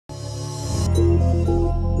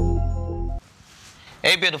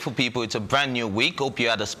Hey beautiful people, it's a brand new week. Hope you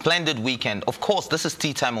had a splendid weekend. Of course, this is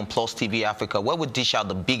Tea Time on Plus TV Africa, where we dish out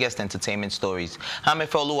the biggest entertainment stories. I'm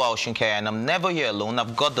Efeoluwa Oshunkaya, and I'm never here alone.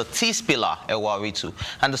 I've got the tea spiller, Ewaritu,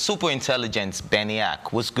 and the super intelligent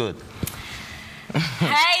Beniak. What's good?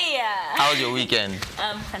 Hey! How was your weekend?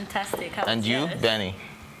 Fantastic. And you, Benny?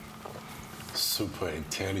 Super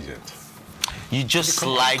intelligent. You just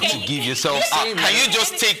like to give yourself up. Can you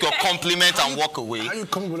just take your compliment and walk away? How you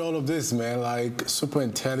come up with all of this, man? Like, super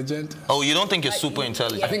intelligent? Oh, you don't think you're super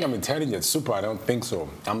intelligent? I think I'm intelligent. Super, I don't think so.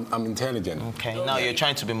 I'm intelligent. Okay, now you're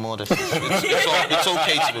trying to be modest. It's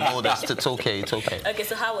okay to be modest. It's okay, it's okay. Okay,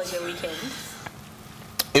 so how was your weekend?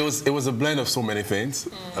 It was a blend of so many things.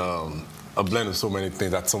 A blend of so many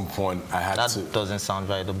things. At some point, I had to... That doesn't sound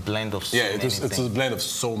right. A blend of so many things. Yeah, it's a blend of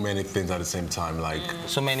so many things at the same time. Like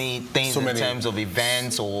so many things in terms of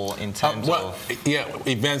events or in terms of... Yeah,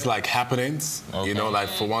 events like happenings. Okay. You know, like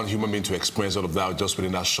for one human being to experience all of that just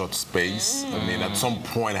within that short space. I mean, at some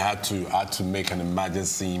point, I had to make an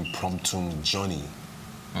emergency impromptu journey.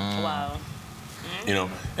 Wow. You know,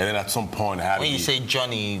 and then at some point I had. When you say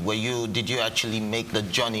journey, did you actually make the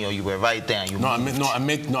journey, or you were right there and you? I made. I'm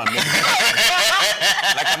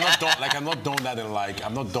not done that in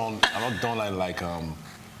I'm not done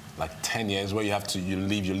like 10 years where you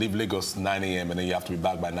leave Lagos 9 a.m. and then you have to be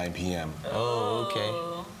back by 9 p.m. Oh, okay.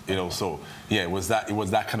 You know, so yeah, it was that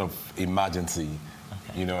kind of emergency,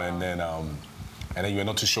 you know, and then you're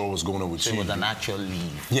not too sure what's going on with you. It was an actual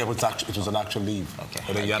leave. Yeah, it was an actual leave. Okay.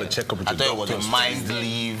 And then you had to check up with your doctor. I thought it was a mind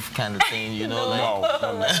leave kind of thing, you know? No,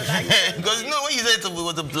 because you know when you said it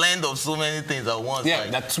was a blend of so many things at once. Yeah,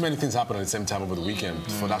 that too many things happened at the same time over the weekend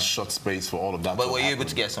for that short space for all of that. But were you able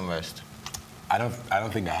to get some rest? I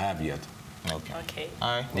don't think I have yet. Okay.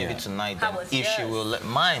 All right, maybe tonight. How was if she will let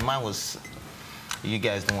mine was. You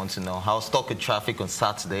guys don't want to know. I was stuck in traffic on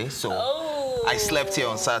Saturday, so I slept here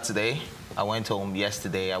on Saturday. I went home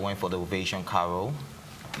yesterday. I went for the Ovation Carol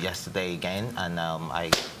yesterday again, and I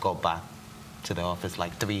got back to the office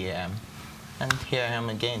like 3 a.m. And here I am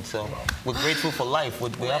again. So we're grateful for life.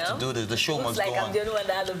 We have to do this. The show must go on. I'm the only one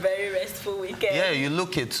that had a very restful weekend. Yeah, you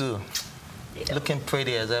look it too. You know. Looking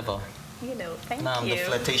pretty as ever. You know, thank now you. I'm the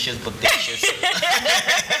flirtatious bodacious.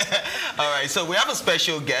 All right, so we have a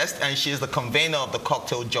special guest, and she's the convener of the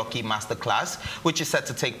Cocktail Jockey masterclass, which is set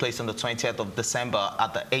to take place on the 20th of December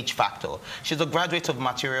at the H Factor. She's a graduate of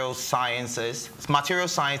material science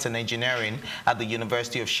and engineering at the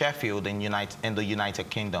University of Sheffield in the United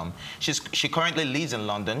Kingdom. She currently lives in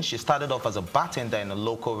London. She started off as a bartender in a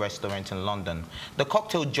local restaurant in London. The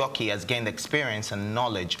Cocktail Jockey has gained experience and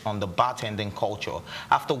knowledge on the bartending culture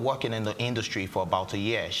after working in the industry for about a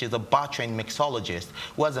year. She's a bar-trained mixologist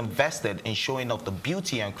who has invested in showing off the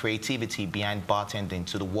beauty and creativity behind bartending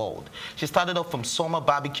to the world. She started off from summer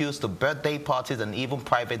barbecues to birthday parties and even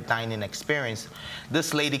private dining experience.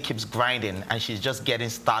 This lady keeps grinding, and she's just getting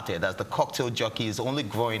started as the Cocktail Jockey is only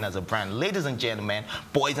growing as a brand. Ladies and gentlemen,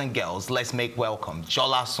 boys and girls, let's make welcome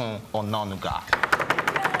Jola Onanuga.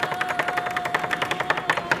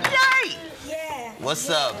 Yay! Yeah. What's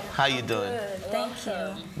up? How you doing? Thank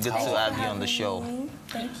you. Good to have you on the show.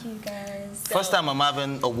 Thank you, guys. First time I'm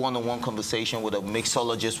having a one-on-one conversation with a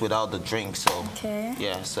mixologist without the drink, so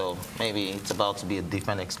yeah, so maybe it's about to be a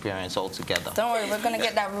different experience altogether. Don't worry, we're gonna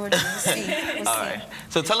get that rolling. We'll see. All right.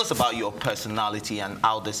 So tell us about your personality and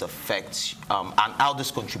how this affects and how this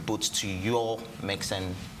contributes to your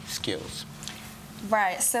mixing skills.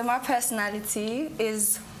 Right. So my personality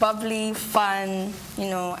is bubbly, fun. You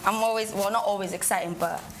know, I'm always not always excited,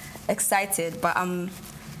 but I'm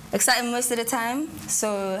excited most of the time.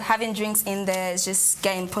 So having drinks in there is just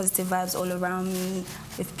getting positive vibes all around me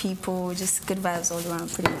with people, just good vibes all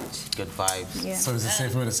around, pretty much. Good vibes. Yeah. So is it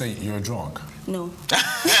safe for me to say you're a drunk? No.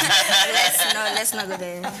 let's not go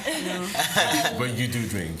there. No. But you do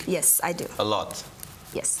drink? Yes, I do. A lot.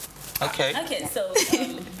 Yes. Okay. Okay, so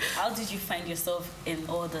how did you find yourself in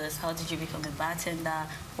all this? How did you become a bartender?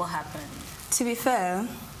 What happened? To be fair,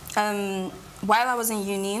 while I was in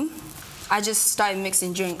uni, I just started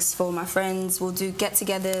mixing drinks for my friends. We'll do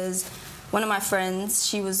get-togethers. One of my friends,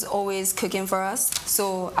 she was always cooking for us,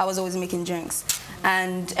 so I was always making drinks.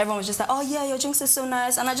 And everyone was just like, oh yeah, your drinks are so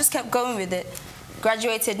nice. And I just kept going with it.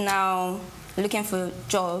 Graduated now, looking for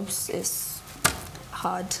jobs is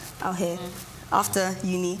hard out here after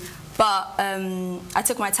uni. But I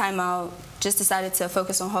took my time out, just decided to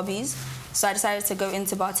focus on hobbies. So I decided to go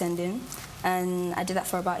into bartending. And I did that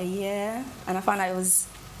for about a year. And I found out it was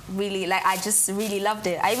really, like, I just really loved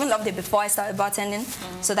it. I even loved it before I started bartending,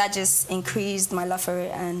 so that just increased my love for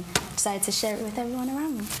it and decided to share it with everyone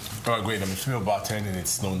around me. All right, great. I mean, female bartending,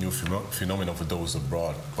 it's no new phenomenon for those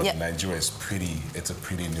abroad, but Yep. in Nigeria, it's a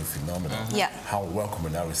pretty new phenomenon. Yeah. How welcome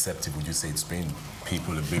and how receptive would you say it's been?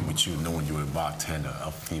 People have been with you knowing you're a bartender,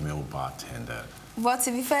 a female bartender. Well,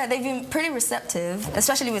 to be fair, they've been pretty receptive,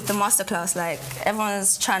 especially with the masterclass. Like,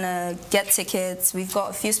 everyone's trying to get tickets. We've got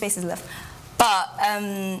a few spaces left. But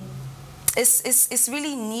it's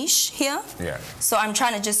really niche here. Yeah. So I'm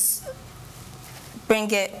trying to just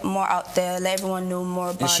bring it more out there, let everyone know more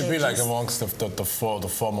about it. You should be like amongst the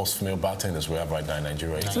foremost female bartenders we have right now in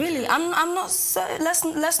Nigeria. Really? I'm not so, let's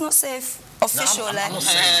not say official. No, I'm not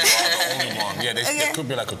saying you are the only one. Yeah, there could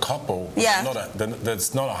be like a couple. Yeah.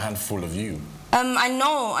 There's not a handful of you. I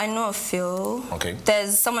know a few. Okay.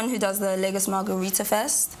 There's someone who does the Lagos Margarita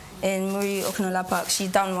Fest in Muri Okunola Park. She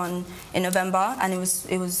done one in November, and it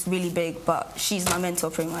was really big. But she's my mentor,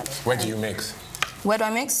 pretty much. Where do you mix? Where do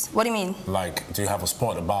I mix? What do you mean? Like, do you have a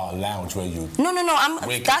spot, a bar, a lounge where you? No.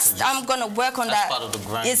 I'm gonna work on that. That's part of the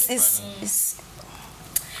grind.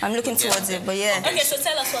 I'm looking towards it, but yeah. Okay, so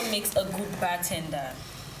tell us what makes a good bartender.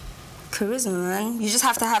 Charisma, man. You just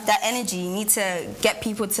have to have that energy. You need to get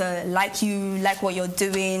people to like you, like what you're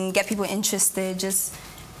doing, get people interested. Just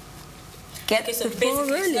get Okay, so the ball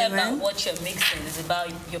basically it's rolling, not about man. what you're mixing, it's about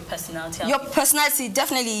your personality. Your personality,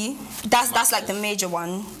 definitely, that's like the major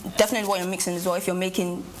one. Definitely what you're mixing as well. If you're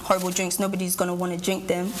making horrible drinks, nobody's gonna want to drink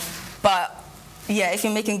them. But yeah, if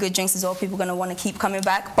you're making good drinks as well, people are gonna want to keep coming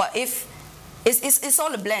back. But if it's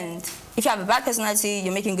all a blend. If you have a bad personality,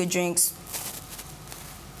 you're making good drinks,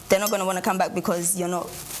 they're not gonna want to come back because you're not,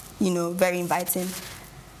 very inviting.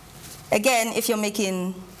 Again, if you're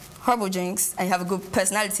making horrible drinks and you have a good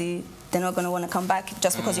personality, they're not going to want to come back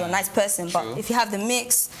just because you're a nice person. True. But if you have the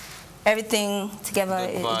mix, everything together,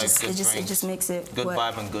 Good vibe, it just makes it good work.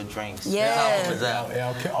 vibe and good drinks. Yeah.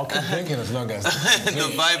 Yeah, I'll keep drinking as long as The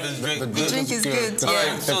vibe is drink. The drink is good, The,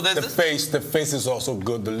 yeah. So there's the face is also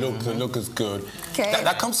good. The look is good. Okay.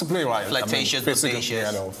 That comes to play, right? Flirtatious, physical,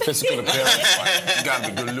 vivacious. physical appearance. Right? You gotta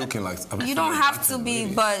be good looking, like. You don't have to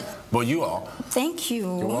be, but you are. thank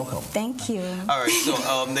you. You're welcome. Thank you. All right,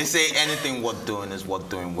 so they say anything worth doing is worth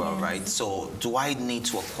doing well, right? So do I need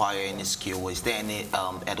to acquire any skill? Is there any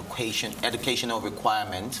educational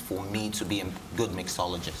requirement for me to be a good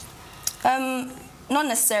mixologist? Not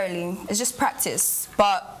necessarily. It's just practice.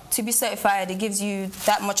 But to be certified, it gives you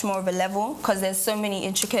that much more of a level because there's so many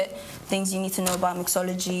intricate things you need to know about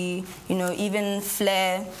mixology. Even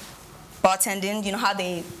flair bartending. How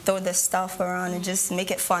they throw the stuff around and just make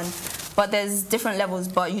it fun. But there's different levels.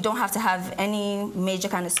 But you don't have to have any major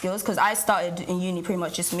kind of skills because I started in uni pretty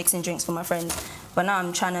much just mixing drinks for my friends. But now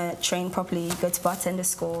I'm trying to train properly, go to bartender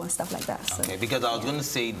school and stuff like that. So. Okay, because I was going to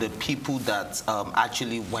say the people that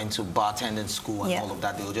actually went to bartending school and all of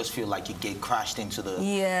that, they'll just feel like you get crashed into the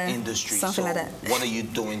industry. Something like that. What are you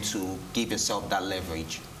doing to give yourself that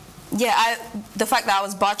leverage? Yeah, the fact that I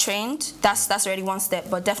was bar trained, that's already one step.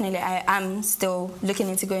 But definitely, I am still looking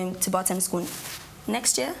into going to bartender school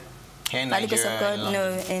next year. Here in By the grace of Nigeria, God,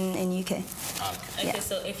 no, in UK. Okay, Yeah.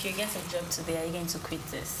 so if you get a job today, are you going to quit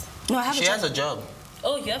this? No, I have She a job. has a job.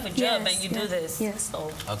 Oh, you have a job Yes, and you do this? Yes.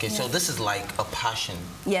 Oh. Okay, so this is like a passion.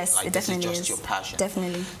 Yes, like it this definitely is just is. your passion.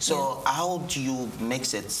 Definitely. So how do you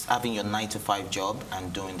mix it, having your 9-to-5 job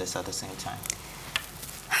and doing this at the same time?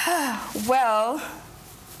 Well,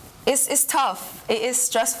 it's tough. It is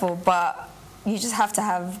stressful, but you just have to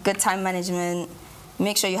have good time management.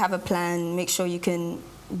 Make sure you have a plan. Make sure you can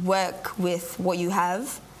work with what you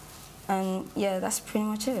have. And yeah, that's pretty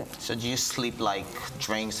much it. So do you sleep like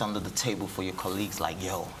drinks under the table for your colleagues? Like,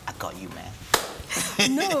 yo, I got you, man.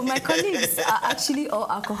 No, my colleagues are actually all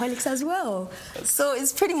alcoholics as well. So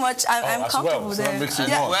it's pretty much, I'm as comfortable well. So there. that makes you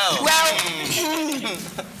Yeah. more. Well,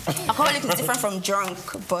 Alcoholic is different from drunk,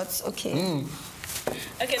 but okay.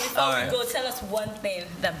 Okay, before we go, tell us one thing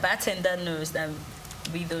that bartender knows that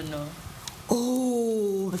we don't know.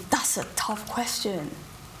 Oh, that's a tough question.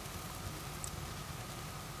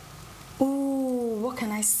 Ooh, what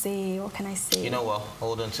can I say? What can I say? you know what?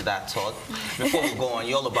 Hold on to that thought. Before we go on,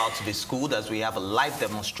 you're all about to be schooled as we have a live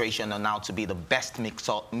demonstration on how to be the best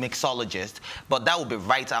mixologist. But that will be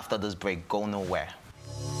right after this break. Go nowhere.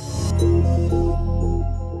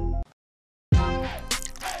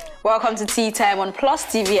 Welcome to Tea Time on Plus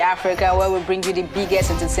TV Africa, where we bring you the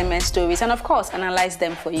biggest entertainment stories and, of course, analyze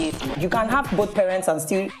them for you. You can have both parents and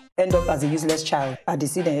still end up as a useless child. I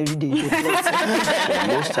see them every day.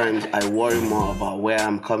 Most times I worry more about where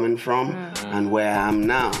I'm coming from and where I am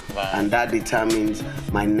now. And that determines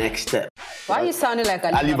my next step. Why are you sounding like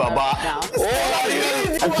Alibaba. now?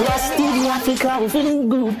 Across TV Africa, we're feeling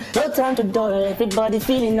good. No time to dull, everybody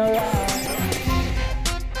feeling alright.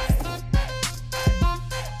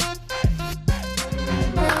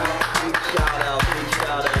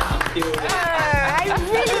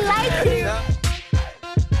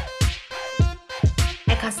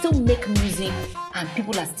 I can still make music and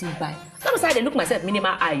people are still buying. Sometimes I look myself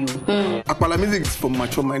minimal IU. Akpala music is for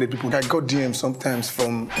mature-minded people. I got DMs sometimes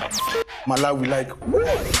from Malawi, like,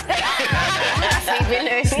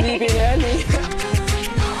 Sleeping early.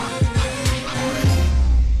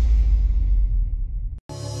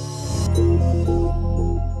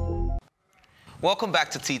 Welcome back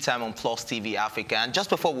to Tea Time on Plus TV Africa. And just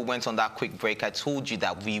before we went on that quick break, I told you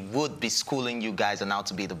that we would be schooling you guys on how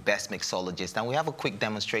to be the best mixologist. And we have a quick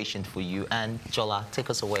demonstration for you. And Jola, take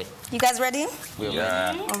us away. You guys ready? We're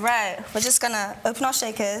ready. All right. We're just gonna open our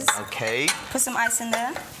shakers. Okay. Put some ice in there.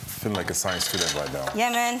 I feel like a science student right now. Yeah,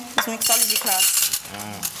 man. It's mixology class.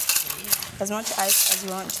 As much ice as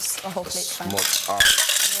you want, just a whole plate. Fine. Much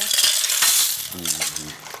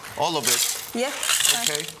All of it. Yeah.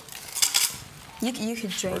 Okay. You could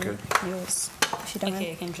drain yours if you don't mind.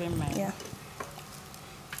 Okay, I can drain mine. Yeah.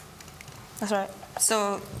 That's right.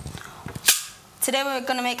 So today we're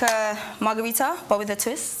gonna make a margarita, but with a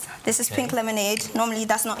twist. This is pink lemonade. Normally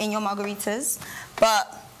that's not in your margaritas,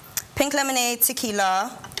 but pink lemonade,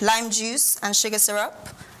 tequila, lime juice, and sugar syrup.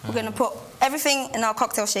 We're gonna put everything in our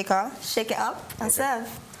cocktail shaker, shake it up, and serve.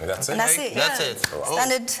 And that's it? And that's it. That's yeah. it. Oh.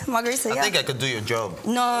 Standard margarita. I yeah. think I could do your job.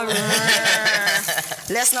 No,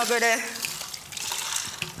 let's not go there.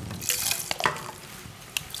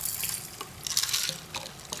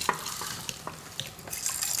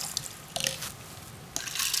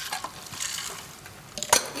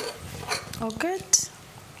 All good?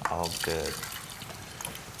 All good.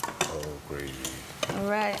 Oh, great. All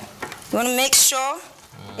right. You want to make sure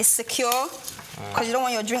it's secure because you don't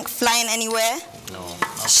want your drink flying anywhere. No.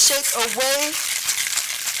 Shake away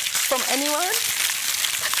from anyone.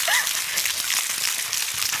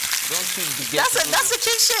 Don't you get That's a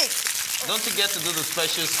cute shake. Don't you get to do the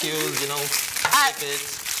special skills, you know, shake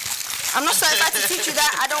it. I'm not certified to teach you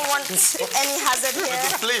that. I don't want any hazard here.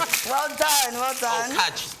 The flip. Well done, well done. Oh,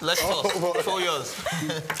 catch. Let's toss. Show yours.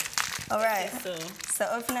 All right. So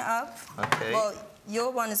open it up. Okay. Well,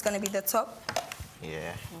 your one is going to be the top.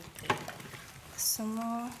 Yeah. Okay. Some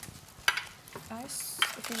more ice.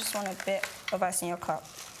 If you just want a bit of ice in your cup.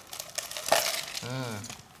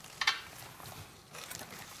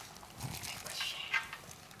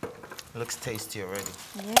 Looks tasty already.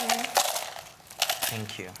 Yeah.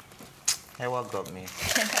 Thank you. Hey, what got me?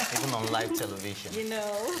 Even on live television. You know.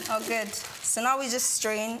 Oh, good. So now we just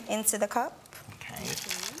strain into the cup. Okay.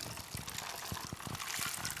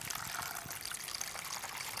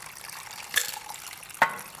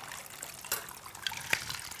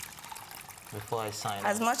 Before I sign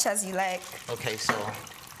As off. much as you like. Okay, so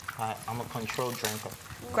I'm a controlled drinker.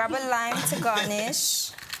 Grab a lime to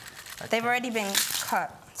garnish. They've already been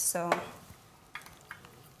cut, so.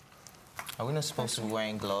 Are we not supposed to be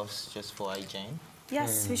wearing gloves just for hygiene?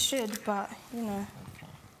 Yes, we should, but, you know,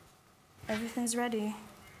 everything's ready.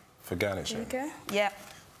 For garnish. There you go. Yeah.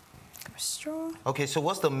 Grab a straw. Okay, so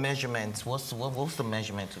what's the measurement? What's the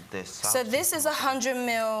measurement of this? So this is 100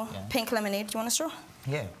 ml pink lemonade. Do you want a straw?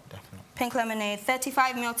 Yeah, definitely. Pink lemonade,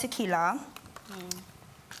 35 ml tequila,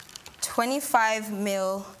 25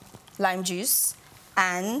 ml lime juice,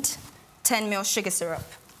 and 10 ml sugar syrup.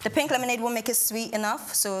 The pink lemonade will make it sweet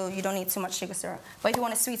enough, so you don't need too much sugar syrup. But if you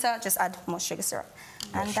want it sweeter, just add more sugar syrup.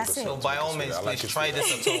 And that's it. So by all means, please try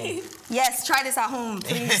this at home. Yes, try this at home,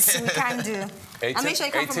 please. We can do. 18, and make sure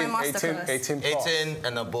you come from my masterclass. 18 plus. 18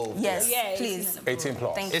 and above. Yes, Yeah, please. 18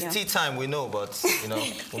 plus. Thank you. It's tea time, we know, but you know,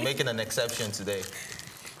 we're making an exception today.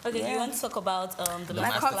 Okay, do you want to talk about the My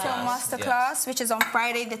cocktail masterclass, which is on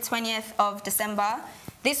Friday, the 20th of December.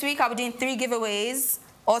 This week, I'll be doing 3 giveaways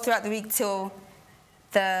all throughout the week till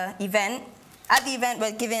the event. At the event,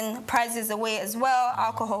 we're giving prizes away as well: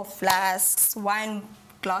 alcohol flasks, wine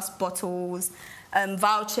glass bottles,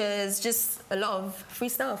 vouchers, just a lot of free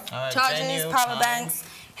stuff. All right, Chargers, venue, power time. banks,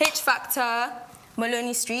 H Factor,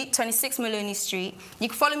 Maloney Street, 26 Maloney Street. You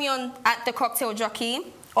can follow me on at the Cocktail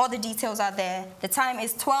Jockey. All the details are there. The time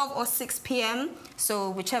is 12 or 6 p.m.,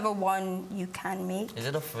 so whichever one you can make. Is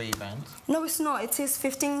it a free event? No, it's not. It is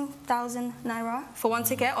 15,000 naira for one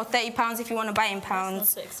ticket, or £30 if you want to buy in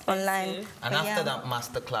pounds online. And But after that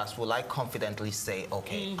masterclass, will I confidently say,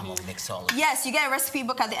 okay, I'm a mixologist? Yes, you get a recipe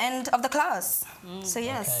book at the end of the class. So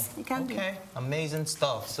yes, you can do. Okay, amazing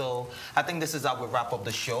stuff. So I think this is how we wrap up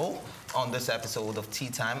the show. on this episode of Tea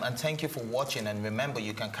Time, and thank you for watching. And remember,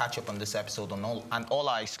 you can catch up on this episode on all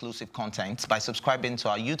our exclusive content by subscribing to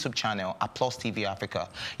our YouTube channel at Plus TV Africa.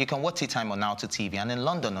 You can watch Tea Time on Now to TV and in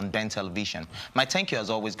London on Ben Television. My thank you, as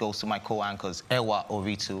always, goes to my co-anchors Ewa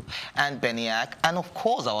Oritu and Beniak, and of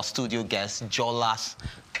course our studio guest Jola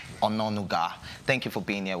Onanuga. Thank you for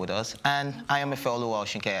being here with us, and I am Ifeoluwa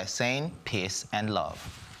Oshinkeye saying peace and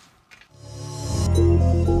love.